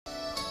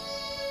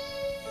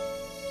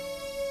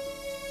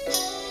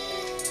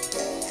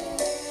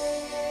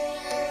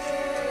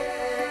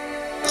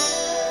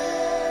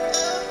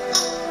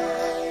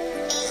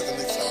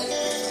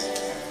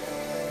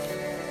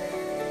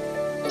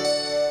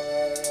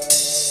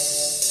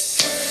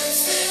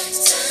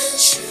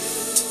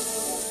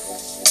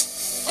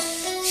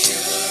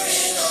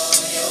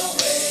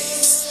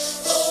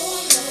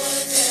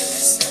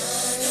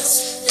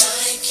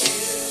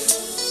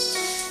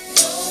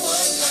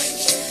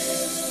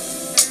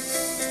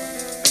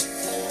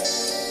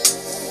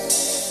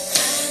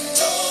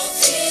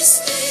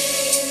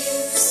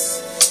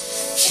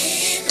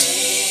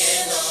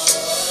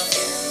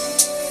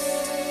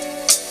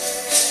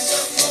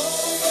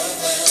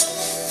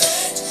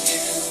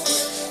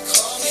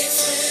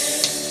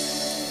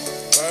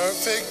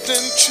perfect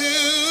and true.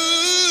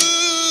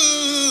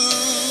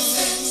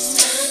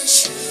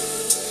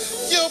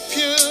 You're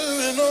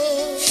pure in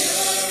all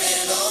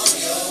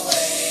your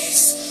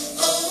ways.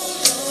 Oh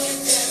Lord,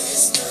 there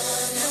is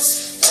none else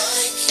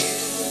like you.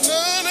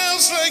 None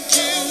else like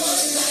you. No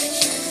one like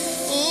you.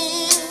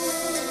 Ooh,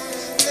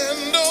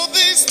 and all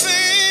these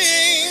things.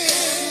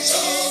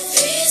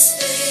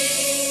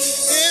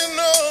 In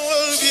all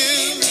of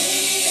you.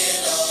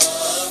 In all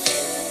of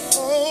you.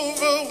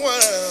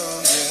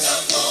 Overwhelmed.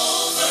 I'm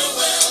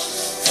overwhelmed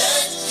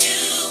that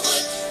you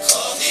would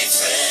call me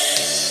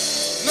friend.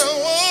 Now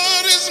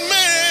what is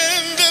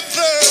man that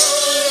thou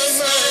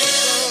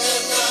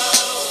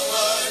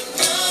art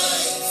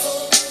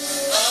mindful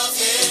of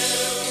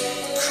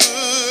him?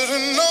 Could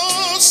an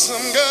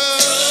awesome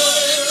God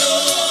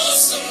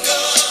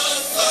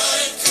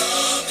find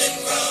common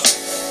ground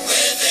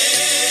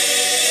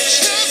within?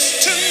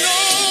 Just to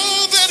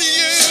know that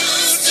you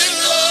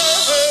delight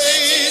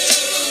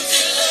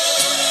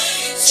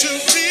to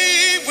be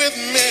with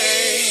me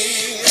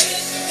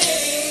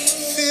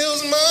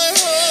fills my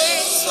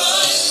heart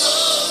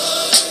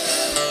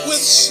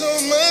with so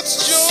much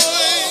joy.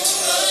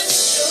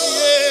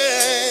 Yeah.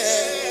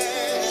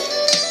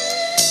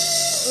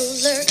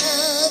 Ruler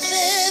of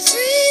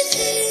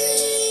everything,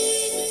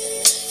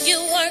 you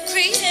are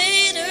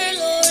creator,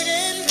 Lord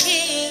and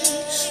King.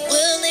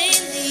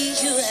 Willingly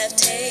you have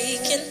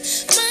taken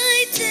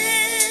my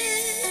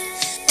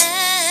death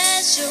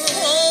as your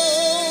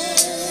own.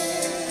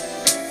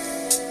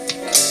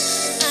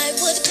 I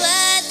would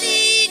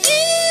gladly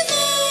give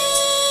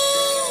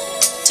all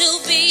to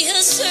be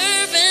a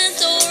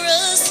servant or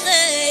a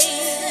slave,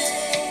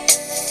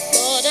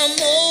 but I'm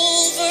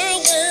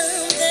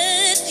overwhelmed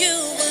that you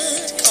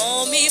would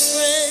call me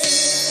friend.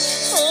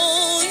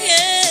 Oh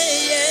yeah,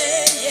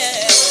 yeah,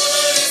 yeah.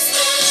 Lord, is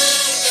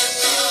that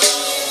thou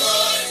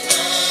art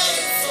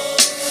mindful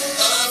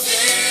of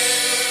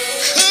him?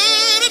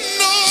 Could an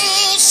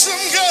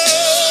awesome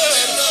God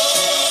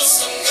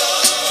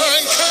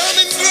find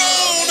common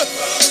ground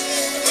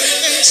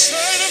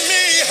inside of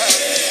me?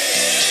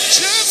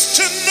 Just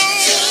to know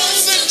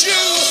that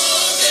you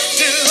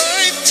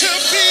delight to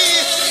be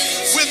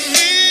with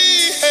me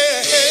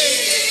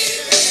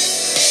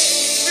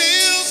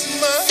fills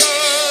my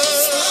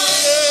heart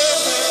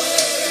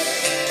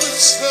with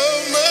so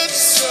much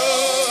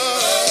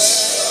joy.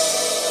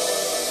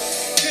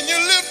 Can you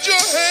lift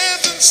your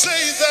hands and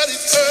say that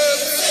it's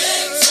perfect?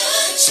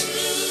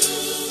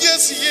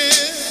 Yes, he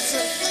is.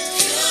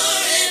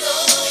 Pure in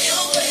all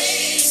your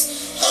ways.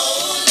 Oh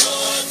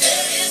Lord,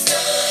 there is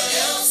none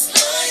else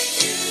like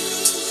you.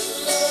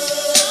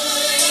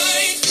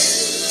 Like you.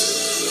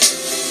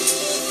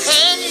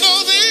 And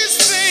all these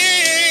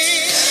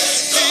things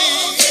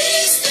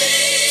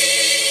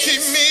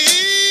keep me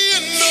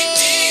in all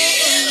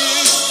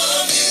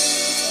of you.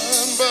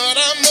 But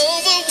I'm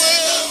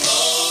overwhelmed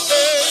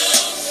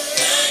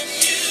that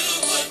you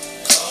would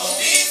call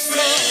me friend.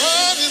 My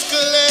heart is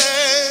glad.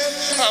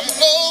 I'm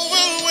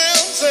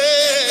overwhelmed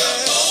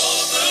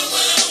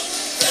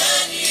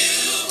that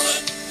you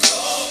would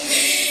call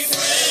me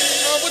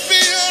friend. I would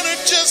be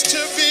honored just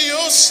to be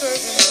your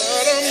servant,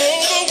 but I'm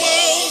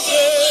overwhelmed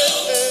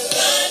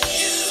that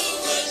you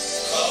would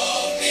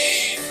call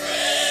me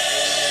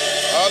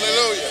friend.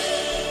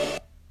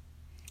 Hallelujah.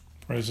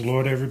 Praise the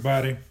Lord,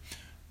 everybody.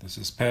 This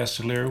is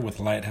Pastor Larry with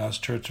Lighthouse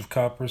Church of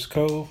Copper's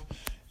Cove,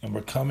 and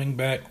we're coming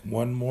back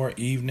one more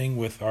evening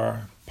with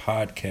our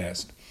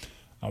podcast.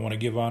 I want to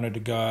give honor to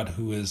God,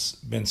 who has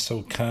been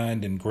so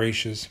kind and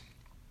gracious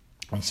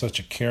and such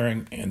a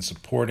caring and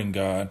supporting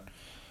God.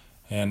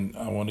 And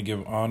I want to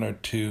give honor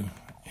to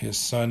his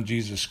Son,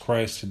 Jesus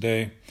Christ,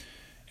 today,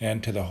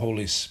 and to the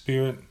Holy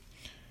Spirit.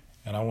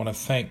 And I want to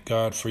thank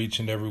God for each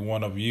and every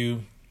one of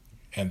you,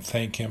 and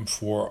thank him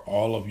for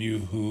all of you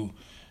who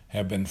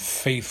have been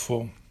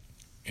faithful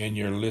in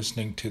your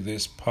listening to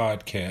this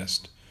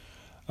podcast.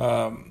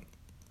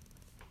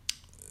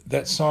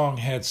 That song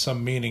had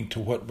some meaning to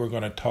what we're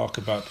going to talk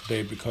about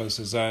today, because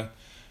as I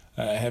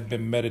have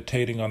been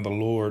meditating on the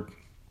Lord,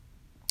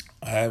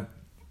 I have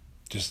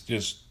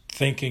just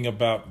thinking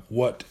about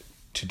what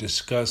to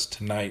discuss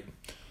tonight.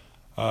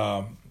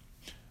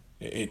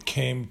 It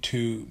came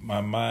to my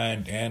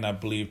mind, and I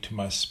believe to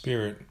my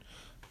spirit,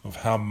 of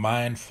how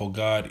mindful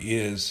God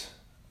is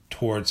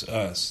towards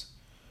us.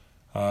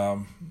 I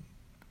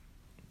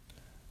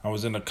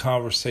was in a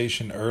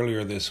conversation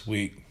earlier this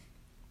week,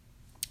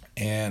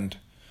 and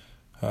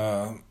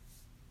the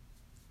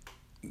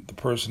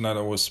person that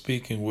I was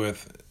speaking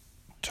with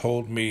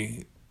told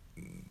me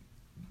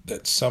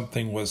that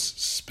something was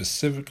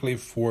specifically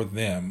for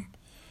them.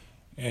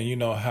 And you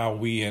know how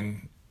we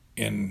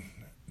in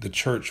the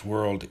church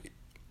world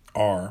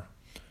are,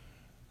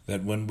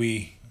 that when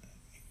we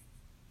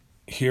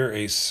hear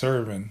a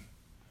sermon,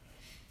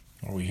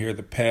 or we hear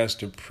the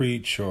pastor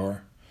preach,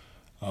 or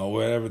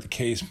whatever the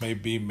case may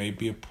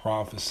be a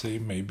prophecy,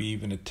 maybe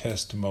even a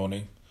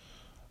testimony,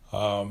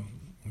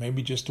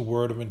 maybe just a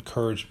word of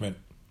encouragement,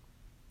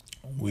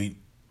 we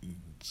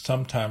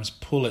sometimes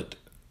pull it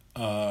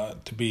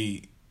to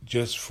be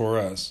just for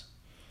us.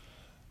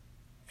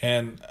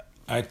 And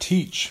I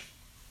teach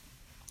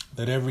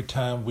that every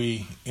time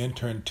we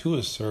enter into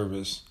a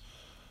service,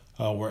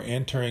 we're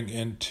entering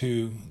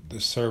into the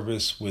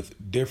service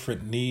with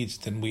different needs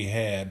than we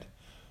had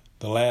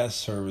the last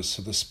service.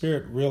 So the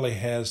Spirit really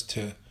has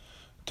to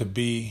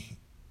be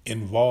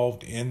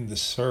involved in the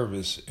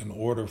service in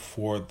order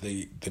for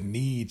the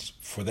needs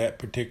for that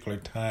particular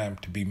time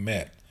to be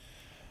met.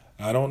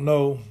 I don't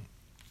know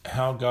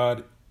how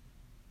God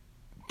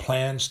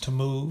plans to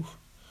move.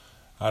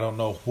 I don't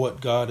know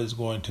what God is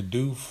going to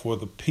do for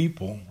the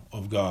people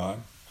of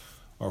God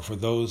or for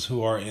those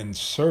who are in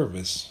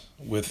service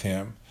with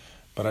Him.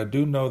 But I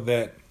do know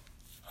that,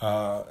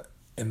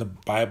 and the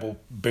Bible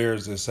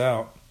bears this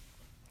out,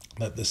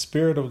 that the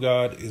Spirit of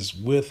God is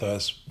with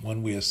us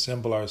when we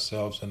assemble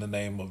ourselves in the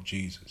name of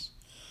Jesus.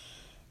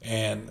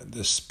 And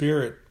the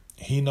Spirit,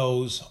 He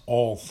knows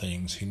all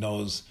things. He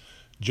knows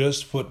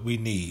just what we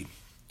need.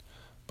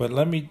 But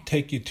let me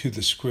take you to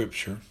the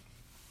scripture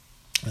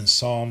in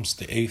Psalms,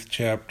 the 8th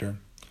chapter,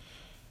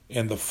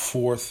 and the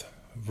 4th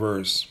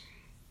verse.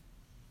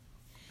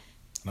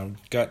 And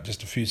I've got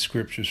just a few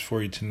scriptures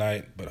for you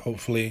tonight, but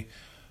hopefully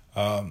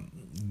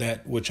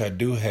that which I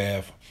do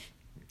have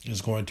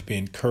is going to be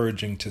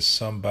encouraging to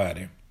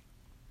somebody.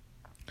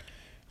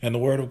 And the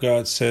Word of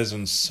God says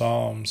in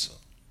Psalms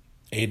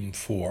 8 and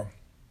 4,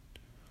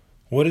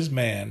 "What is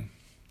man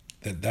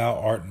that thou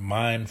art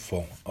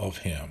mindful of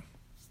him,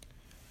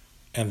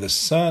 and the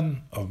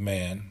Son of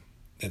Man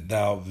that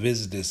thou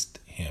visitest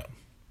him?"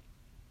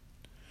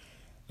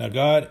 Now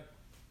God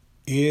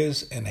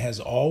is and has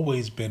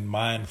always been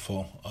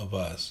mindful of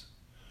us.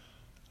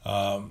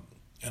 And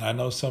I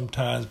know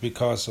sometimes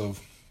because of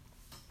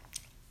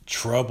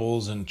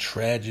troubles and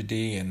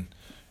tragedy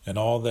and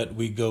all that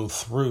we go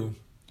through,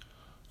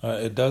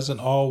 it doesn't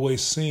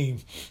always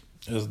seem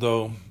as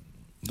though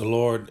the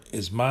Lord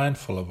is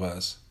mindful of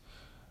us,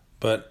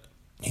 but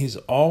He's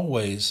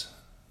always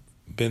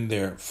been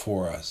there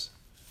for us,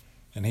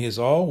 and He has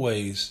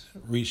always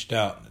reached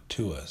out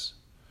to us.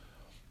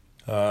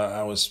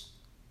 I was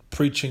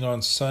preaching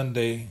on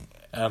Sunday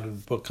out of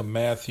the book of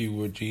Matthew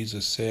where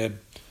Jesus said,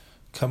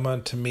 "Come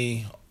unto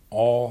me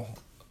all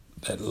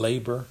that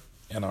labor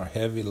and are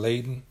heavy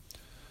laden,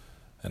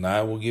 and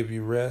I will give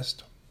you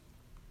rest."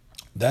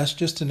 That's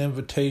just an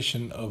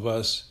invitation of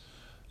us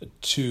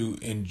to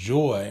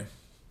enjoy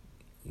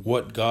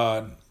what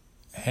God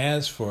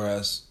has for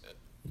us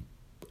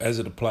as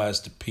it applies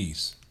to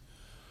peace.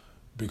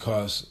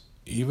 Because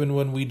even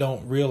when we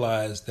don't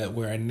realize that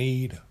we're in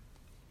need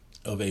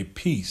of a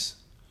peace,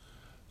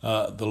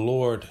 the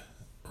Lord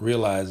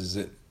realizes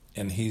it,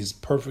 and He's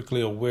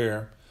perfectly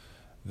aware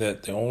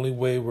that the only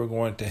way we're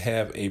going to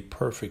have a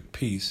perfect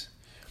peace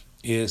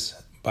is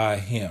by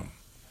Him.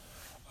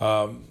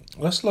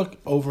 Let's look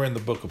over in the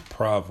book of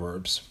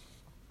Proverbs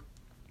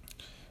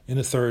in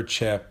the 3rd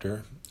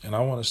chapter, and I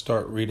want to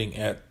start reading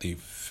at the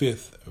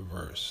 5th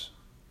verse.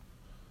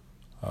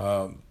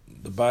 The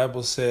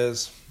Bible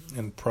says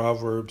in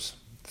Proverbs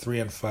 3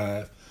 and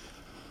 5,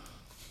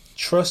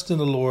 "Trust in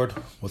the Lord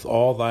with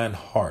all thine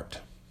heart."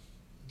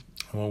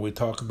 And when we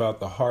talk about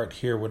the heart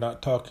here, we're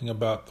not talking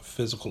about the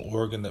physical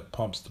organ that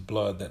pumps the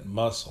blood, that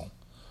muscle.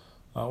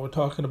 We're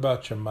talking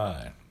about your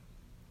mind.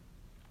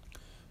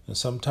 And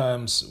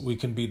sometimes we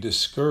can be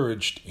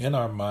discouraged in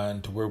our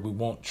mind to where we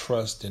won't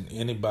trust in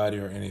anybody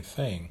or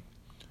anything.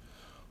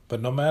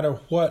 But no matter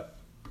what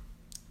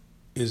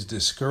is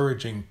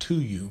discouraging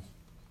to you,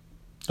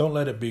 don't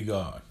let it be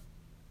God.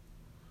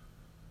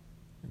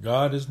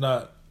 God is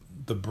not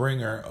the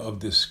bringer of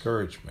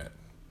discouragement.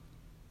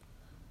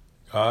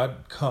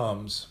 God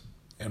comes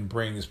and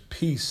brings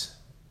peace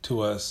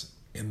to us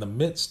in the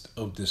midst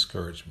of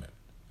discouragement.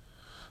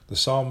 The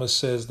psalmist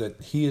says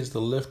that He is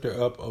the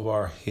lifter up of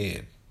our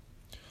head.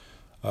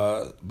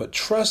 But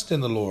trust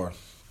in the Lord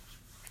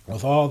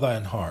with all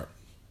thine heart,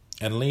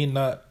 and lean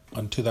not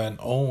unto thine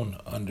own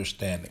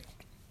understanding.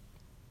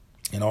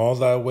 In all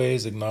thy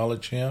ways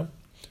acknowledge Him,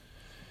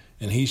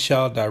 and He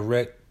shall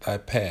direct thy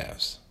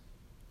paths.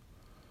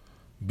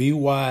 Be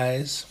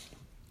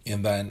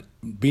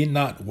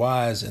not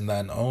wise in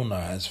thine own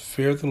eyes.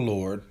 Fear the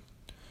Lord,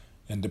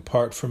 and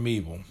depart from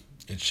evil.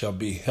 It shall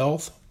be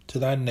health to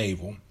thy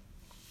navel,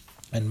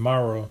 and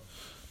marrow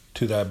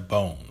to thy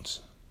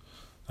bones.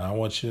 Now, I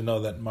want you to know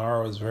that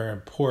marrow is very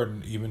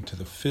important even to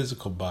the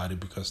physical body,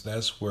 because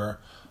that's where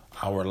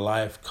our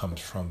life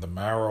comes from. The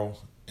marrow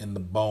in the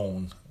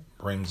bone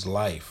brings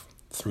life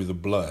through the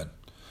blood.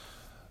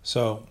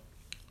 So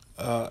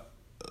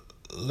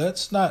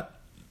let's not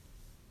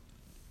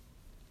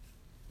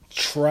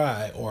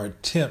try or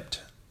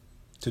attempt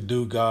to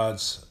do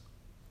God's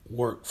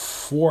work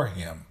for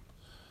Him,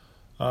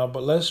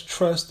 but let's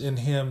trust in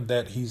Him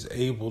that He's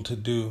able to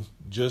do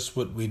just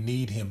what we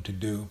need Him to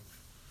do.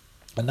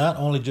 And not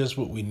only just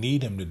what we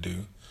need Him to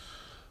do,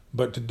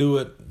 but to do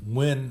it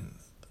when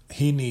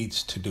He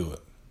needs to do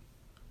it.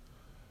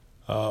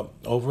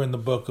 Over in the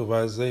book of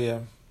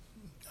Isaiah,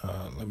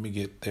 let me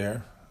get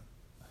there.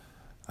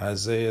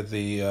 Isaiah,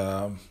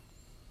 the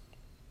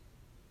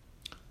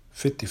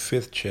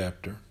 55th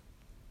chapter,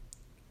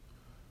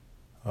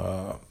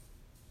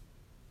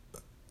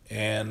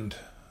 And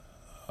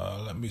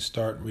let me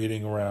start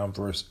reading around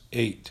verse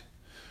 8.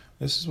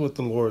 This is what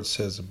the Lord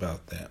says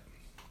about that.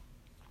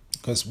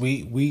 Because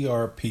we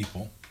are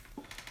people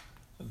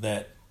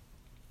that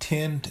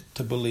tend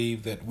to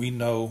believe that we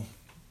know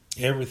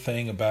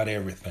everything about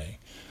everything.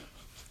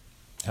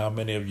 How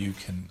many of you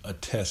can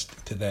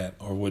attest to that,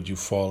 or would you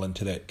fall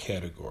into that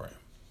category?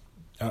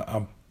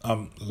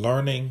 I'm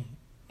learning,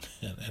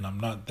 and I'm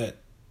not that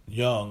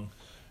young,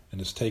 and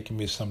it's taken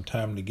me some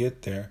time to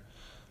get there,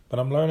 but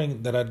I'm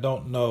learning that I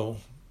don't know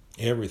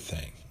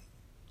everything.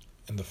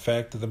 And the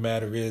fact of the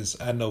matter is,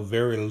 I know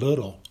very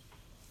little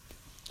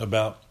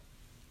about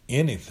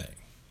anything.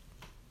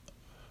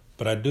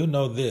 But I do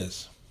know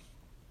this,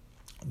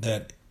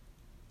 that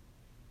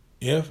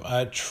if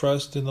I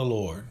trust in the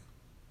Lord,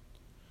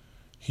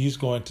 He's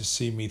going to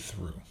see me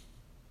through.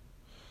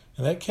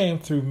 And that came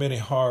through many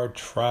hard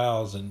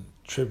trials and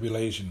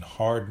tribulation,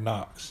 hard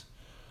knocks.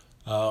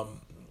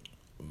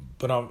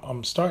 But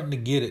I'm starting to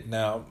get it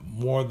now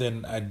more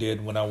than I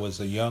did when I was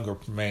a younger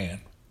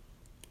man,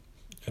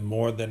 and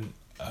more than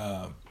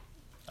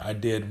I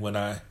did when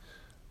I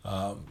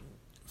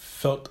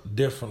felt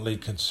differently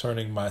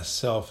concerning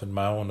myself and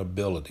my own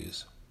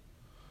abilities.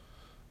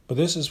 But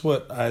this is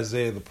what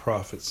Isaiah the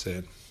prophet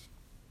said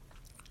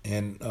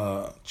in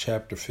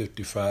chapter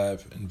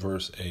 55 and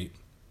verse 8.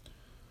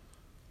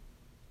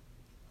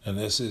 And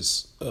this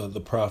is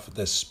the prophet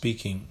that's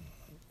speaking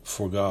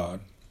for God.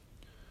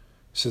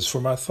 He says,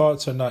 "For my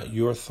thoughts are not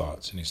your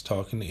thoughts." And he's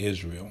talking to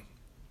Israel.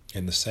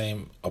 And the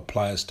same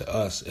applies to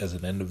us as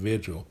an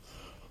individual.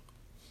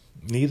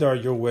 "Neither are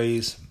your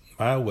ways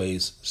my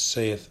ways,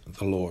 saith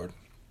the Lord.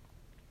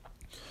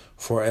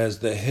 For as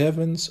the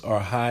heavens are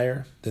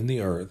higher than the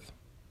earth,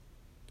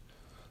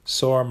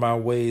 so are my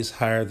ways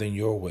higher than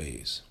your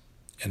ways,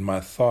 and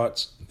my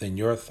thoughts than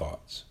your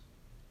thoughts.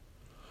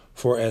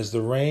 For as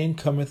the rain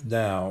cometh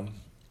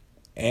down,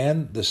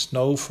 and the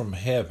snow from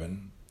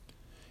heaven,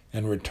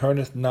 and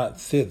returneth not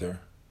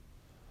thither,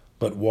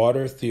 but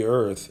watereth the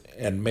earth,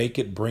 and make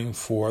it bring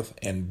forth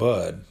and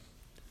bud,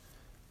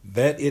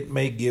 that it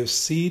may give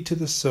seed to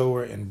the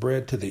sower and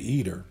bread to the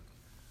eater,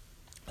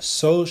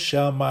 so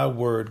shall my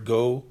word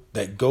go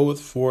that goeth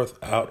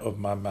forth out of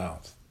my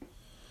mouth.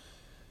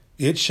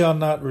 It shall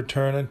not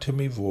return unto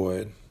me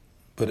void,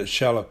 but it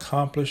shall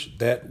accomplish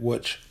that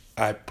which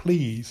I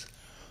please,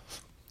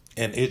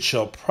 and it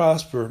shall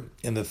prosper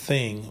in the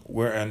thing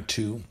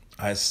whereunto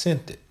I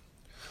sent it."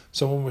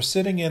 So when we're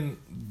sitting in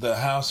the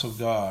house of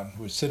God,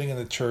 we're sitting in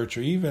the church,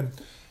 or even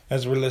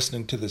as we're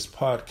listening to this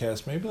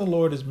podcast, maybe the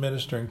Lord is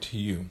ministering to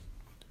you.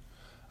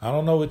 I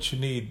don't know what you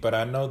need, but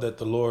I know that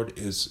the Lord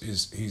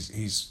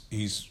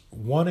he's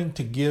wanting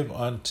to give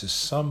unto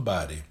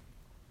somebody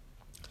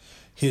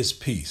His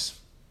peace.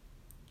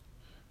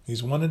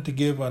 He's wanting to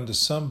give unto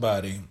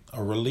somebody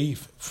a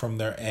relief from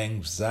their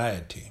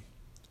anxiety.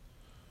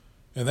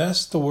 And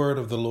that's the word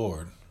of the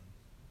Lord.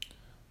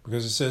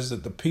 Because it says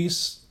that the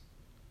peace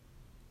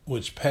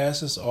which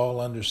passes all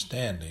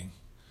understanding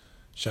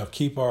shall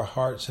keep our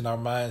hearts and our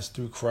minds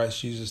through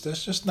Christ Jesus.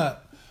 That's just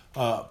not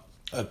a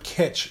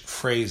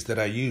catchphrase that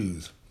I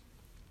use.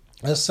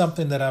 That's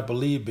something that I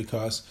believe,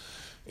 because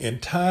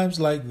in times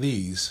like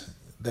these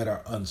that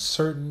are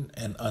uncertain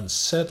and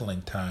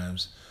unsettling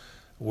times,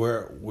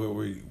 where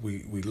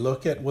we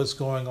look at what's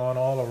going on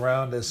all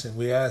around us and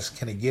we ask,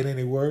 can it get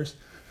any worse?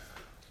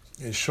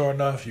 And sure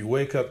enough, you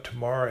wake up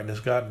tomorrow and it's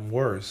gotten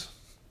worse.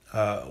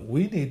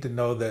 We need to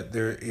know that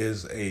there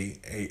is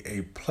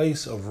a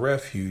place of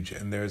refuge,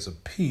 and there's a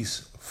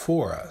peace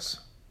for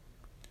us.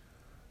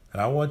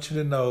 And I want you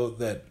to know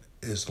that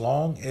as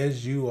long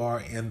as you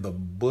are in the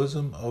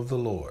bosom of the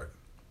Lord,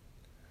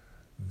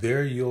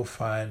 there you'll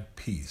find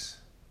peace.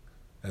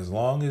 As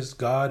long as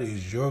God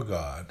is your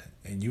God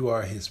and you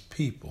are His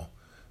people,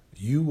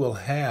 you will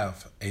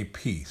have a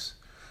peace,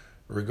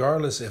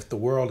 regardless if the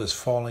world is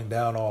falling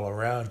down all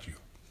around you.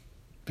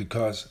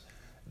 Because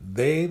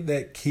they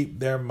that keep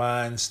their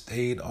minds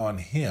stayed on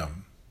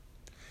Him,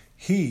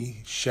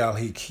 He shall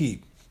He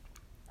keep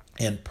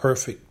in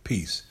perfect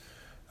peace.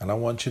 And I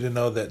want you to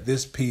know that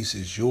this peace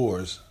is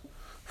yours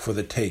for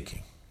the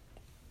taking.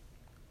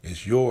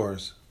 It's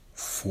yours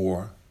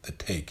for the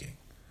taking.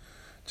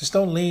 Just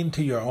don't lean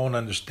to your own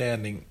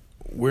understanding,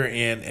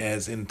 wherein,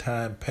 as in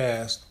time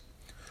past,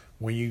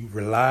 when you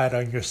relied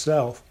on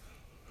yourself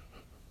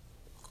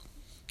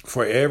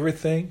for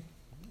everything,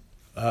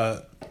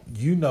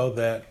 you know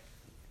that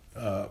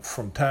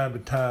from time to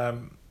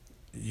time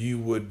you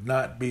would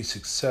not be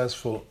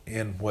successful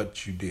in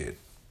what you did.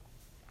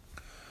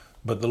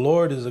 But the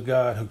Lord is a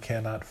God who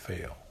cannot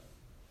fail.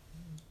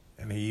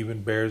 And He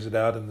even bears it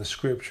out in the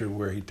scripture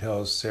where He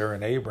tells Sarah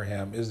and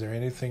Abraham, is there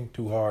anything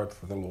too hard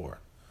for the Lord?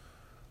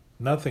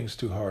 Nothing's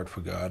too hard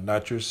for God.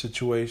 Not your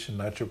situation,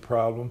 not your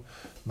problem,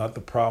 not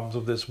the problems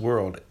of this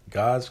world.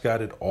 God's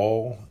got it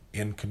all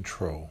in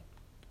control.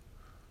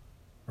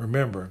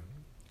 Remember,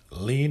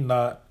 lean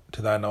not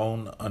to thine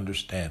own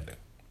understanding.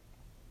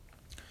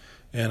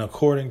 And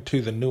according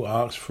to the New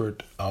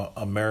Oxford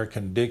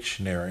American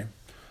Dictionary,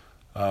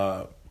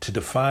 to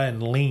define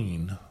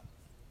lean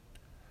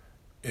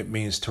it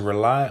means to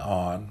rely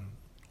on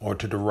or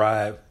to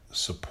derive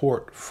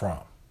support from.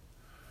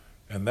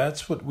 And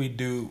that's what we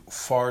do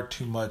far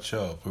too much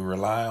of. We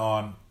rely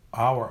on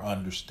our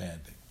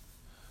understanding.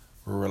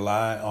 We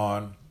rely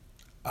on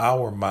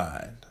our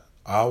mind,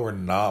 our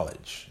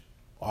knowledge,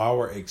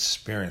 our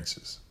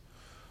experiences.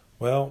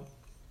 Well,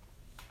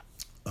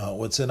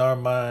 what's in our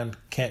mind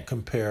can't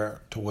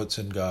compare to what's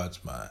in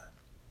God's mind.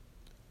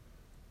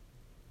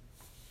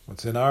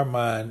 What's in our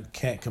mind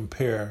can't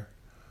compare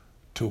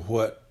to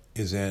what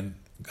is in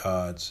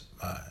God's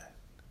mind.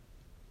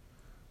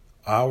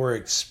 Our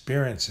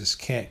experiences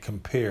can't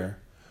compare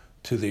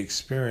to the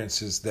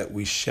experiences that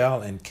we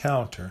shall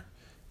encounter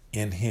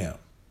in Him.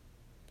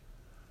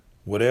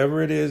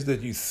 Whatever it is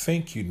that you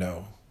think you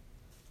know,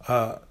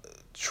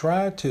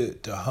 try to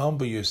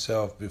humble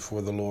yourself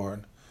before the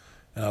Lord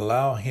and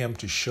allow Him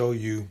to show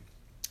you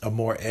a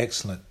more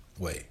excellent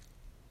way.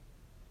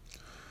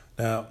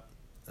 Now,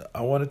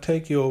 I want to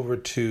take you over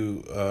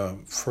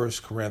to 1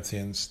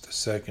 Corinthians, the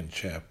 2nd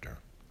chapter.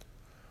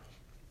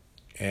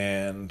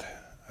 And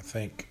I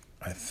think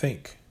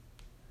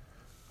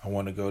I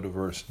want to go to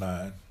verse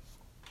 9.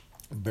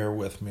 Bear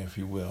with me if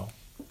you will.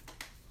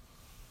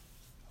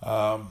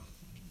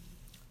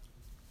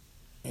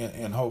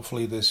 And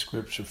hopefully this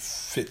scripture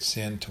fits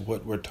into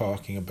what we're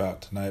talking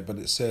about tonight. But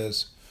it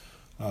says,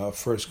 1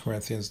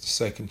 Corinthians, the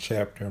 2nd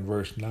chapter and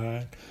verse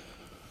 9. It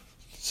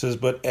says,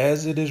 "But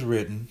as it is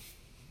written,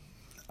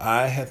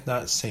 eye hath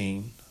not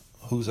seen,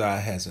 whose eye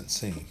hasn't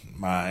seen?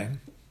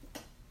 Mine.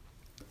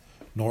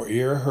 Nor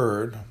ear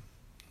heard,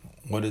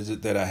 what is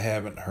it that I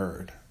haven't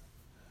heard?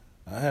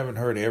 I haven't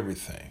heard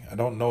everything. I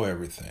don't know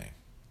everything.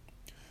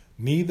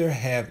 Neither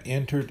have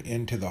entered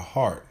into the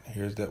heart."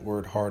 Here's that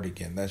word heart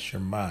again. That's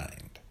your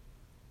mind.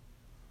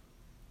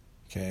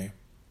 Okay.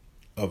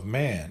 "Of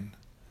man,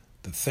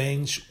 the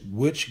things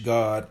which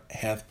God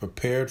hath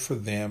prepared for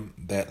them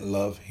that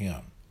love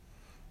Him."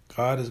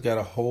 God has got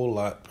a whole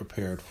lot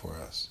prepared for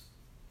us.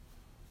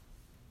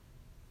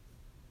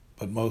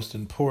 But most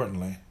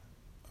importantly,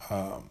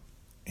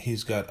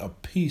 He's got a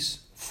peace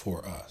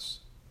for us.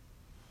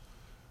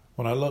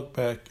 When I look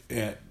back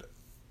at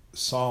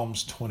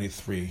Psalms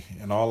 23,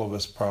 and all of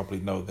us probably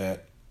know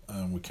that,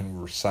 we can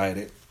recite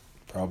it,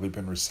 probably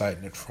been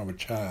reciting it from a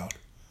child.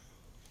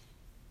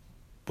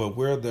 But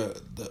where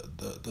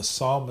the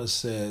psalmist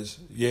says,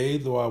 "Yea,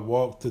 though I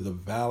walk through the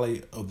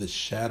valley of the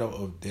shadow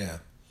of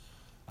death,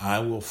 I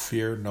will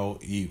fear no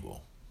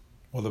evil."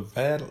 Well, the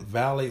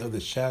valley of the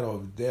shadow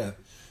of death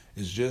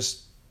is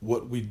just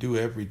what we do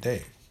every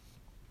day.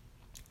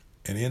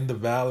 And in the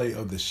valley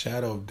of the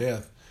shadow of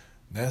death,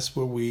 that's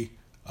where we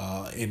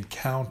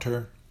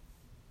encounter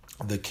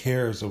the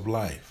cares of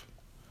life.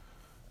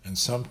 And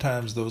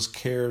sometimes those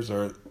cares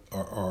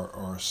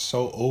are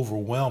so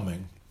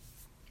overwhelming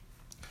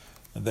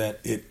that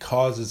it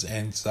causes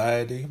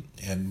anxiety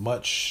and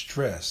much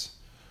stress,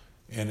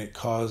 and it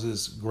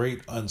causes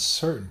great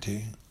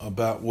uncertainty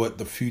about what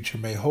the future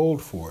may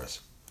hold for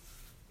us.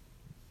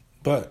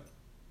 But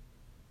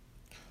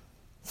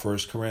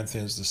 1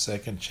 Corinthians, the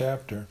 2nd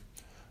chapter,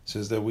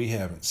 says that we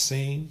haven't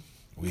seen,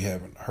 we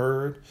haven't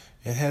heard,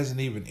 it hasn't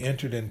even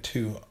entered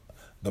into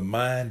the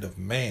mind of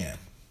man,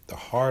 the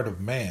heart of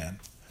man,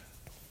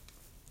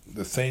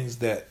 the things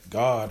that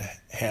God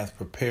hath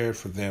prepared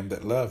for them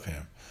that love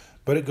Him.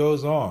 But it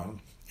goes on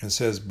and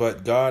says,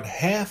 "But God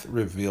hath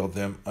revealed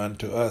them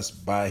unto us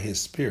by His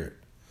Spirit."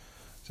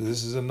 So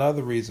this is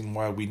another reason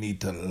why we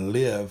need to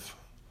live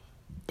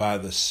by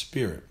the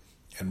Spirit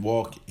and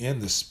walk in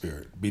the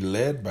Spirit, be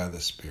led by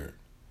the Spirit.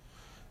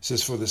 It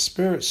says, "For the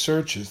Spirit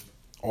searcheth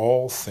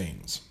all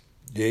things,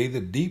 yea, the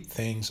deep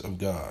things of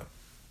God.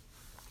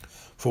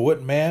 For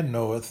what man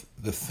knoweth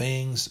the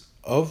things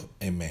of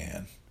a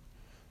man,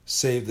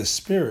 save the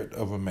spirit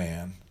of a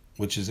man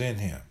which is in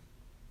him?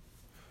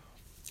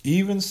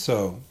 Even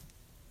so,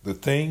 the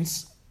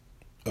things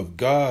of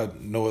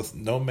God knoweth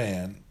no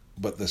man,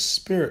 but the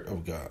Spirit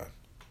of God.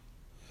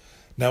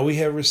 Now we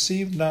have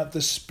received not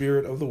the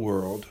spirit of the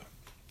world,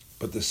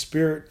 but the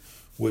Spirit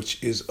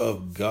which is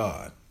of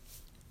God,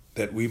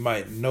 that we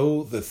might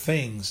know the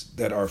things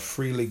that are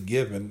freely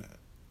given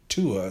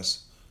to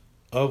us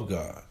of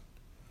God."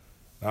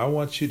 Now I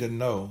want you to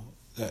know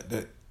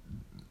that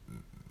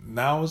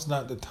now is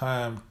not the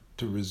time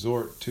to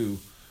resort to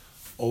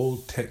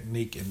old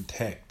technique and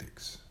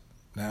tactics.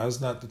 Now is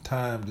not the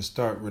time to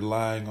start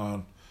relying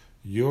on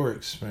your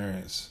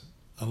experience,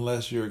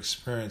 unless your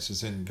experience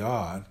is in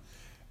God,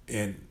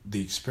 and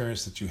the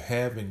experience that you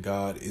have in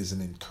God is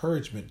an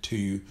encouragement to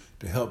you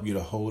to help you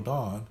to hold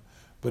on.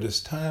 But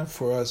it's time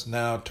for us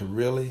now to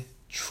really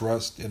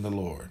trust in the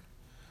Lord.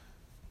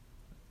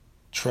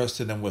 Trust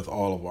in Him with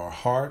all of our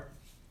heart.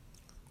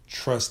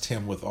 Trust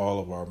Him with all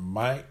of our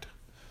might.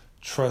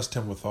 Trust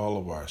Him with all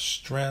of our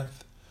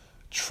strength.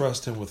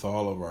 Trust Him with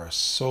all of our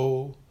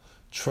soul.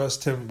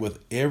 Trust Him with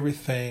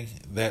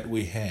everything that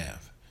we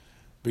have.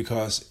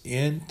 Because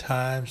in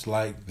times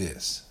like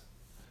this,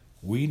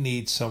 we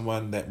need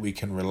someone that we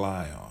can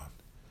rely on.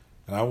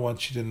 And I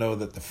want you to know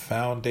that the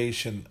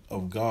foundation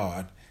of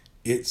God,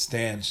 it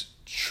stands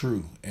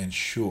true and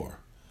sure.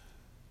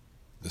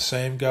 The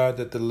same God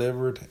that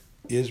delivered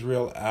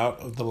Israel out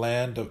of the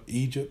land of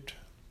Egypt,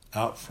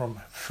 out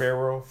from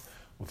Pharaoh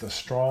with a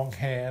strong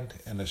hand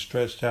and a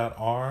stretched out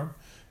arm,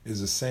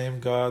 is the same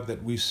God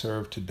that we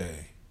serve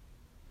today.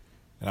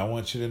 And I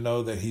want you to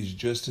know that he's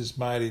just as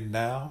mighty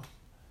now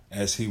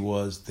as he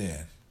was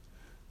then.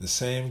 The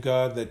same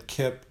God that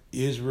kept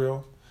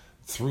Israel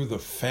through the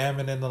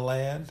famine in the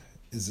land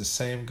is the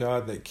same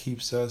God that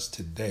keeps us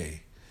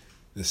today.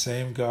 The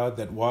same God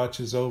that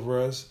watches over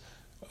us,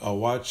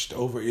 watched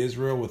over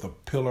Israel with a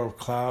pillar of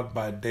cloud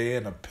by day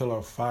and a pillar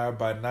of fire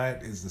by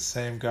night, is the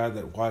same God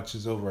that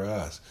watches over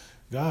us.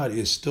 God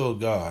is still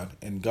God,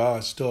 and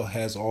God still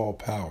has all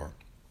power.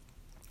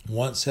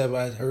 Once have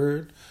I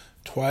heard,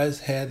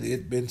 twice hath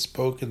it been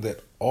spoken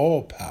that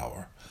all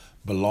power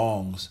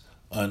belongs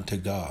unto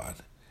God.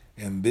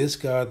 And this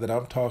God that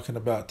I'm talking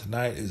about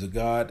tonight is a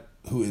God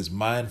who is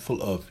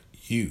mindful of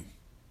you.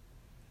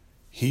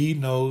 He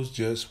knows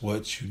just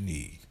what you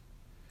need.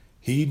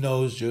 He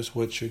knows just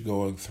what you're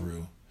going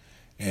through,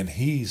 and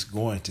he's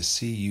going to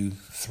see you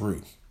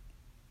through.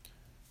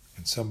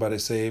 Can somebody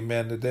say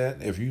amen to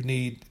that? If you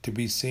need to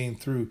be seen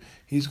through,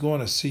 he's going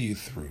to see you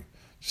through.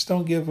 Just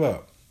don't give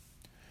up.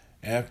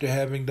 After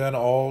having done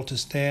all to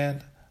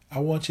stand, I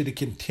want you to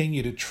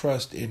continue to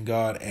trust in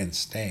God and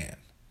stand.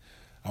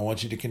 I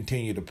want you to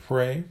continue to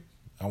pray.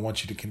 I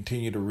want you to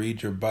continue to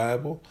read your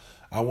Bible.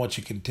 I want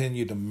you to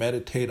continue to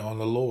meditate on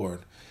the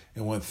Lord.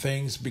 And when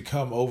things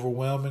become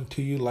overwhelming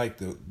to you, like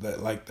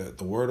the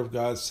Word of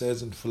God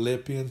says in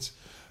Philippians,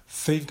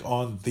 think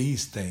on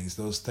these things,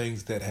 those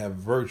things that have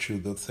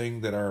virtue, the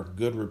things that are of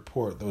good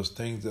report, those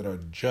things that are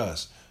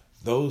just,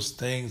 those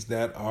things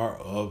that are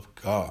of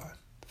God.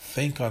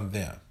 Think on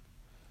them.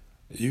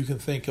 You can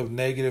think of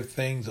negative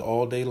things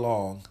all day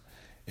long,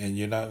 and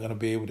you're not going to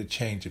be able to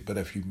change it. But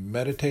if you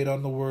meditate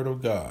on the Word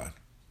of God,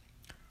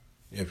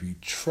 if you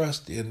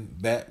trust in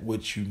that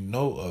which you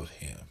know of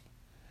him,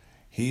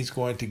 he's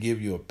going to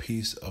give you a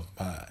peace of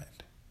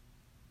mind.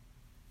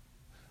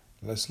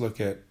 Let's look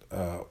at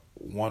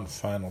one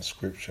final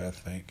scripture, I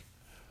think.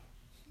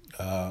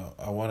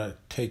 I want to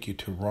take you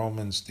to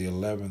Romans, the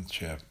 11th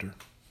chapter.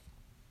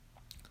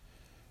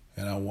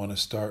 And I want to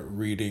start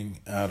reading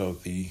out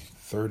of the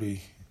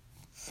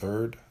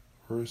 33rd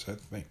verse, I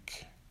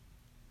think.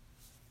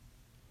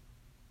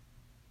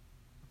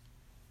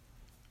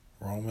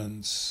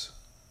 Romans,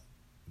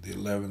 the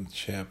 11th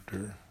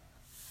chapter,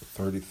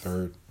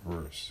 33rd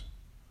verse.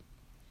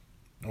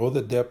 Oh,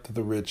 the depth of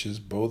the riches,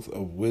 both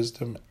of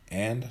wisdom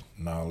and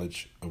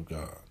knowledge of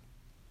God.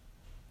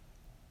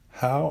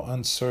 How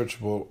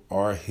unsearchable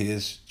are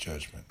his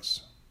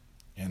judgments,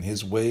 and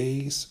his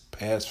ways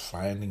past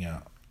finding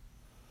out.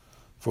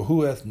 For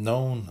who hath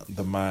known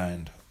the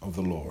mind of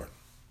the Lord?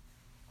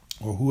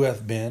 Or who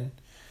hath been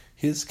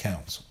his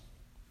counsel?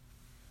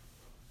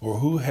 Or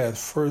who hath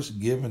first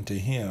given to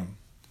him,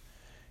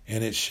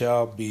 and it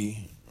shall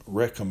be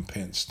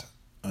recompensed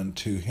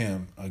unto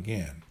him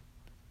again?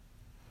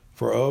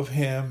 For of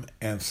him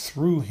and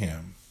through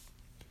him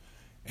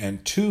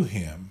and to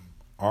him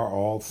are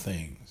all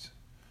things,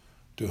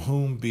 to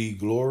whom be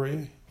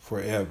glory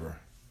forever.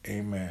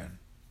 Amen.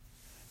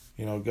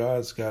 You know,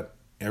 God's got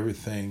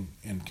everything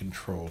in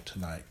control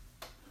tonight.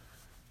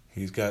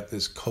 He's got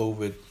this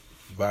COVID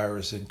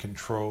virus in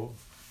control.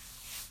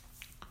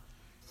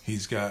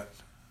 He's got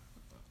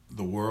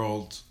the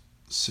world's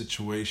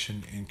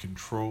situation in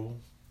control.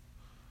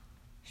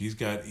 He's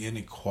got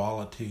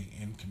inequality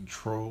in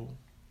control.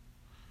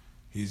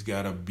 He's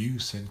got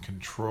abuse in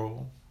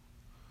control.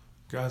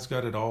 God's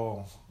got it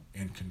all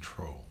in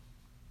control.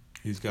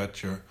 He's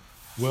got your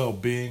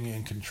well-being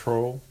in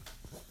control.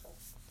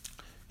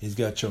 He's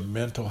got your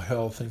mental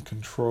health in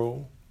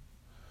control.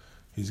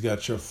 He's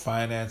got your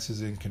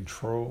finances in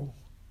control.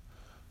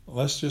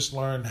 Let's just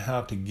learn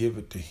how to give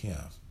it to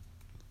him.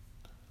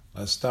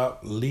 Let's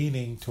stop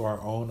leaning to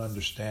our own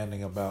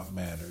understanding about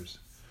matters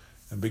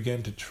and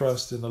begin to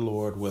trust in the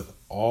Lord with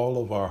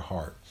all of our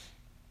heart.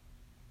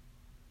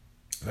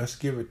 Let's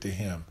give it to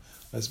him.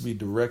 Let's be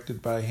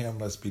directed by him.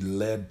 Let's be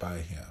led by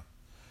him.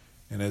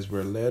 And as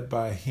we're led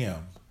by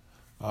him,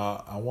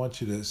 I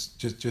want you to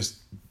just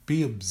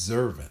be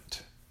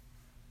observant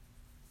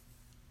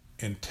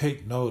and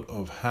take note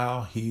of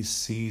how he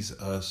sees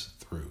us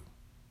through.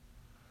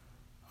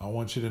 I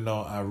want you to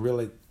know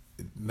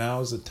now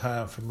is the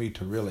time for me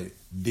to really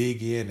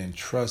dig in and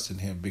trust in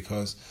him,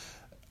 because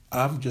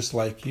I'm just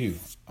like you.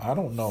 I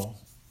don't know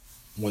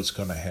what's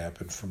going to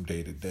happen from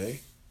day to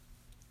day.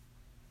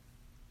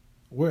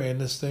 We're in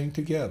this thing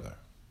together.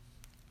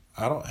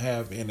 I don't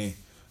have any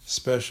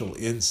special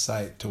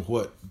insight to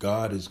what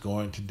God is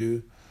going to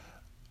do.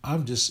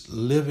 I'm just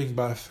living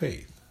by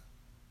faith.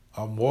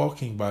 I'm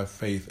walking by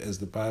faith, as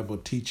the Bible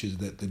teaches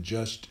that the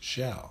just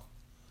shall.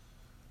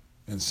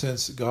 And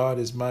since God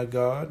is my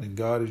God and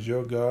God is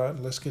your God,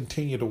 let's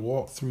continue to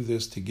walk through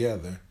this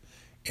together,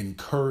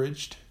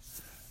 encouraged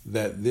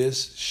that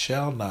this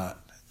shall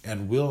not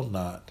and will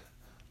not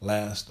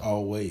last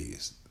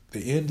always.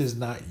 The end is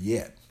not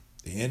yet.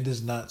 The end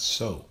is not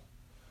so.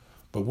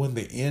 But when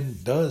the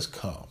end does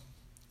come,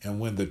 And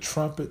when the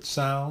trumpet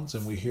sounds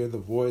and we hear the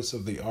voice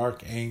of the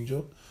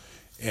archangel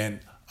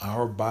and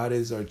our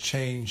bodies are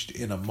changed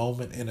in a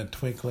moment, in a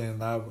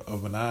twinkling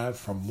of an eye,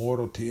 from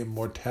mortal to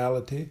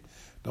immortality,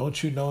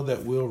 don't you know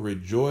that we'll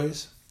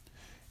rejoice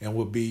and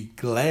will be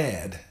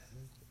glad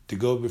to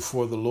go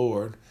before the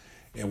Lord?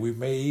 And we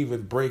may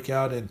even break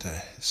out into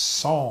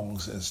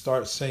songs and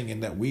start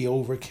singing that we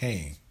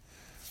overcame.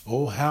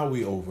 Oh, how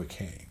we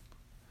overcame.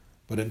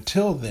 But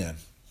until then,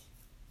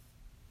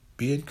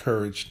 be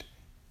encouraged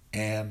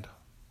and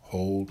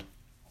hold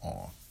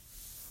on.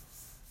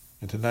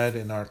 And tonight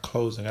in our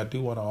closing, I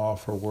do want to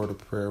offer a word of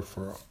prayer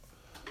for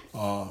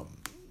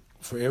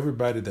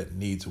everybody that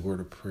needs a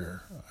word of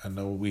prayer. I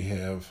know we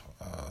have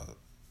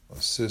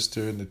a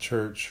sister in the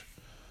church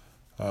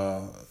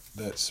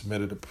that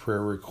submitted a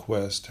prayer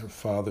request. Her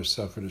father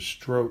suffered a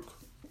stroke.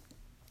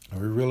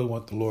 And we really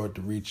want the Lord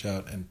to reach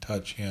out and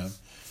touch him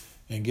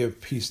and give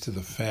peace to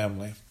the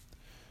family.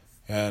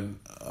 And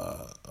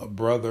a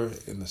brother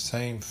in the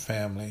same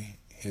family,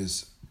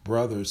 his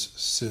brother's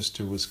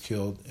sister was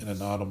killed in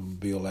an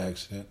automobile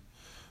accident.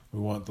 We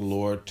want the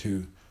Lord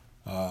to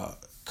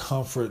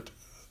comfort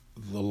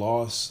the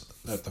loss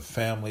that the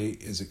family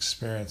is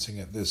experiencing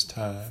at this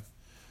time.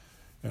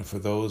 And for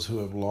those who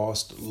have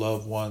lost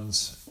loved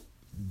ones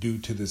due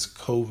to this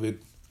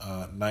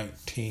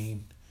COVID-19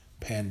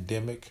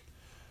 pandemic,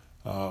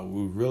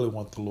 we really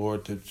want the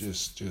Lord to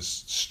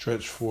just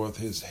stretch forth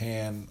his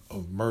hand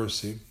of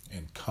mercy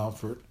and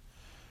comfort.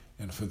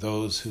 And for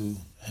those who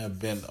have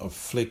been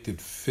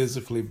afflicted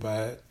physically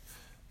by it,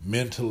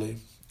 mentally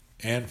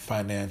and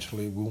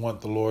financially, we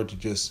want the Lord to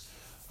just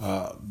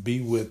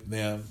be with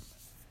them,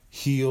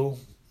 heal,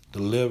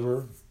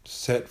 deliver,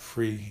 set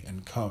free,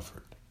 and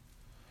comfort.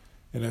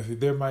 And if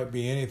there might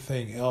be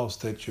anything else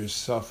that you're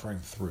suffering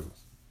through,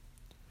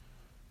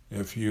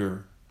 if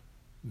you're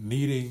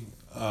needing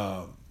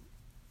a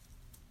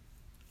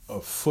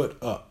foot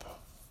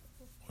up,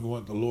 we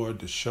want the Lord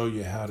to show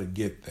you how to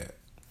get that.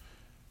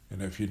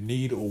 And if you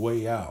need a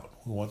way out,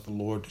 we want the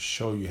Lord to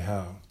show you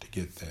how to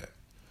get that.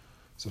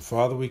 So,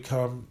 Father, we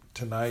come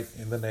tonight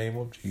in the name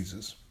of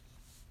Jesus.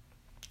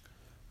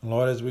 And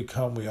Lord, as we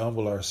come, we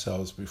humble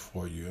ourselves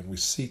before you and we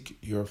seek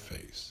your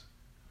face.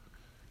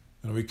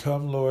 And we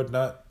come, Lord,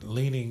 not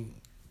leaning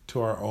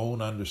to our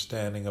own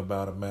understanding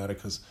about a matter,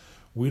 because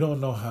we don't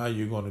know how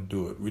you're going to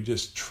do it. We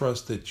just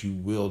trust that you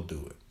will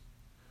do it.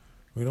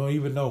 We don't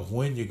even know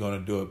when you're going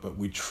to do it, but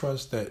we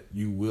trust that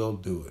you will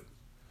do it,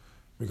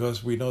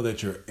 because we know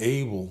that you're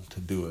able to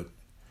do it,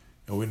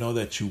 and we know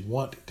that you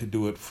want to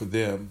do it for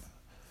them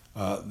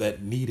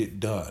that need it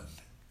done.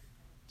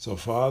 So,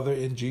 Father,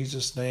 in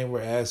Jesus' name,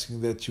 we're asking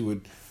that you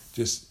would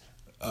just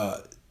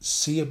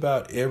see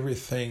about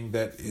everything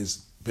that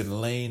is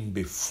been laying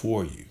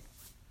before you.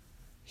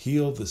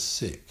 Heal the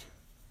sick.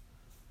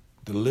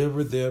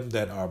 Deliver them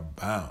that are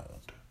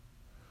bound.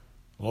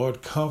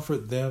 Lord,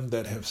 comfort them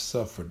that have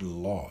suffered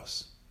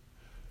loss.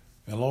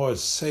 And Lord,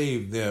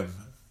 save them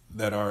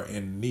that are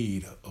in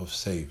need of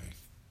saving.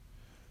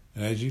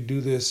 And as you do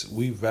this,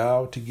 we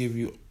vow to give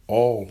you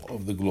all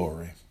of the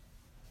glory.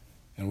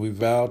 And we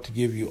vow to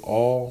give you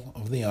all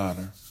of the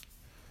honor.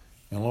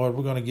 And Lord,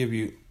 we're going to give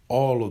you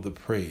all of the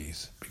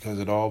praise, because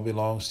it all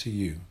belongs to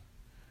you.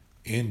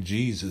 In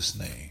Jesus'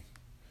 name.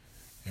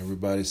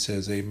 Everybody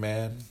says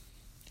amen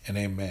and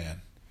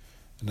amen.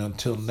 And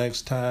until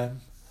next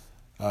time,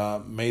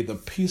 may the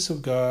peace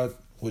of God,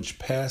 which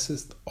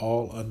passeth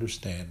all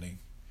understanding,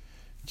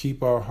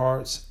 keep our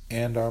hearts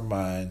and our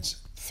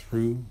minds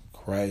through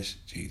Christ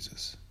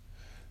Jesus.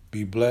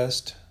 Be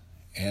blessed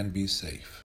and be safe.